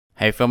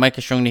Hey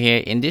filmmaker, Chung Dha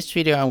here. In this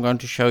video I'm going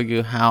to show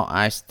you how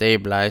I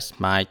stabilize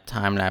my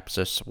time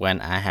lapses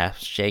when I have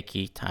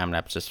shaky time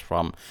lapses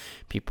from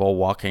people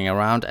walking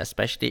around,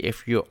 especially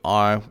if you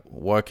are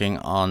working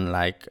on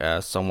like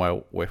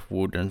somewhere with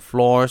wooden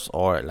floors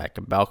or like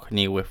a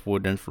balcony with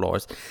wooden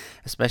floors.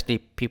 Especially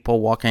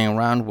people walking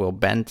around will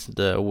bend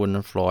the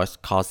wooden floors,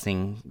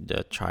 causing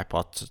the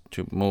tripod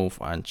to move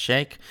and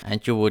shake,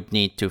 and you would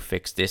need to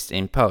fix this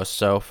in post.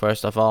 So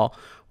first of all,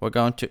 we're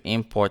going to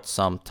import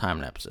some time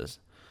lapses.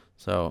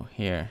 So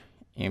here,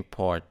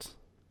 import,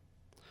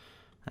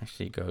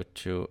 actually go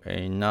to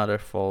another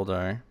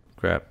folder,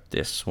 grab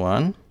this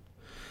one,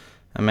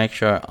 and make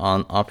sure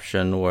on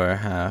option where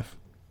have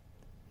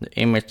the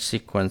image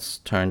sequence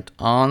turned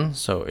on,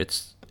 so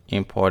it's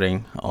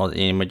importing all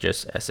the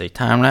images as a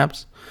time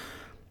lapse.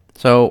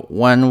 So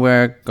when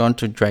we're going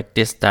to drag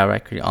this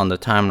directly on the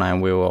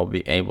timeline, we will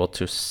be able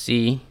to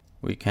see,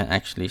 we can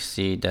actually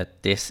see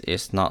that this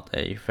is not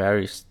a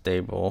very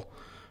stable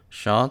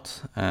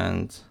shot,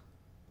 and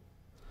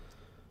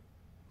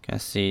can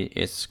see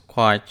it's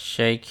quite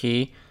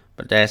shaky,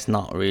 but there's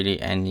not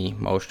really any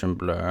motion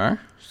blur,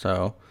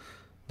 so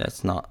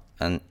that's not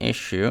an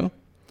issue.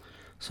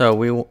 So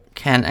we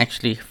can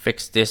actually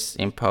fix this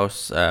in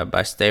post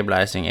by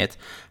stabilizing it.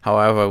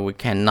 However, we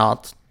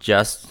cannot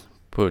just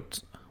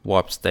put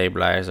warp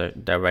stabilizer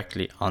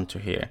directly onto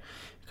here,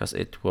 because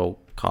it will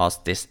cause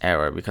this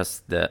error,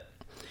 because the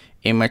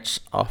image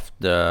of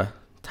the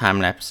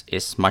time lapse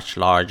is much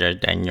larger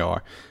than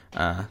your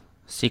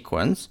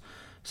sequence.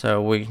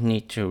 So we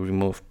need to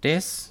remove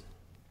this.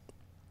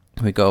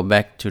 We go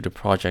back to the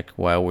project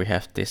where we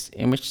have this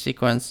image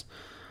sequence.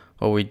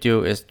 What we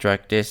do is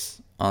drag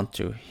this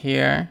onto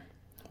here.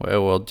 What it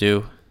will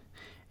do,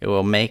 it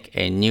will make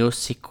a new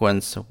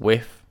sequence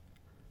with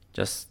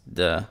just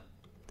the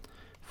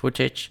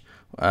footage,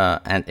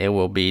 and it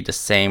will be the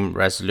same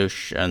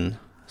resolution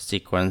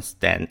sequence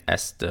then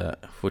as the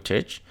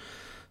footage.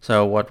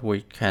 So what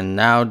we can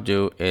now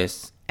do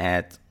is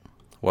add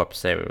warp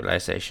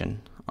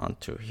stabilization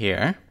onto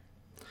here,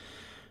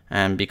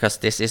 and because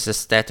this is a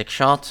static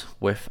shot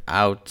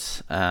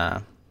without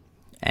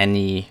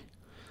any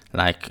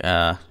like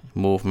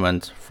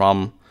movement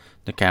from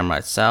the camera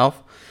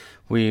itself,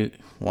 we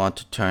want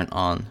to turn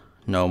on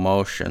no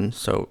motion,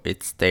 so it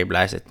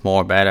stabilizes it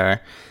more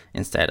better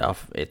instead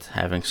of it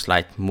having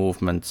slight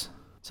movement.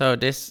 So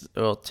this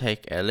will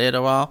take a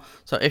little while.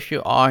 So if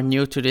you are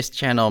new to this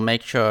channel,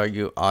 make sure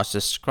you are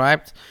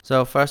subscribed.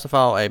 So first of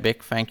all, a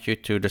big thank you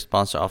to the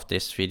sponsor of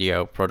this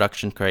video,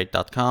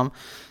 productioncrate.com.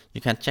 You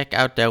can check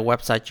out their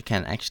website. You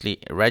can actually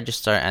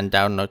register and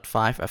download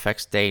 5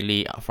 effects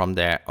daily from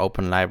their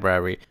open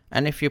library.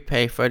 And if you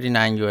pay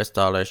 $39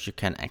 US, you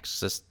can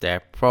access their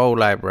pro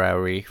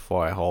library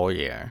for a whole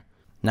year.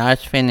 Now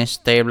it's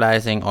finished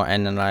stabilizing or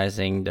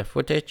analyzing the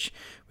footage.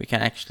 We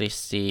can actually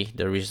see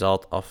the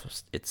result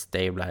of it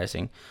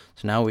stabilizing.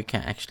 So now we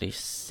can actually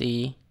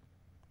see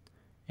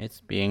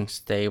it's being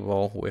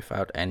stable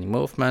without any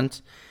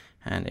movement.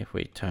 And if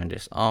we turn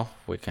this off,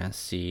 we can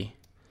see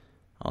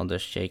all the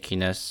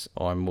shakiness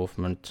or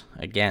movement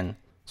again.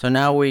 So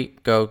now we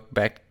go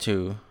back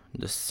to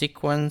the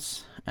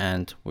sequence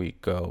and we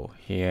go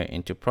here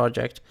into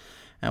project,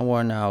 and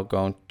we're now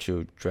going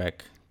to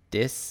drag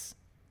this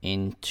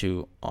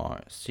into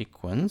our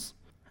sequence,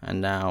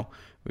 and now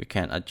we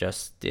can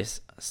adjust this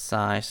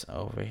size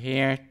over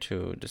here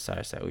to the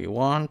size that we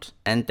want.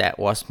 And that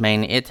was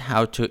mainly it,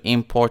 how to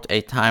import a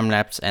time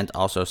lapse and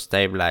also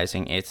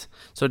stabilizing it.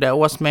 So that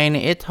was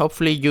mainly it.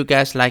 Hopefully you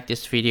guys like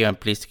this video, and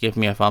please give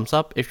me a thumbs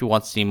up. If you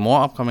want to see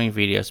more upcoming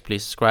videos,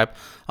 please subscribe.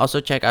 Also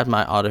check out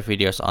my other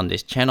videos on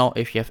this channel.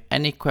 If you have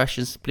any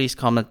questions, please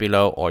comment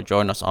below or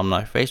join us on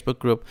my Facebook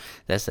group.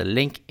 There's a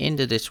link in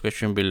the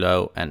description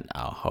below, and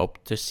I'll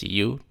hope to see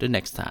you the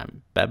next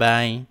time. Bye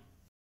bye.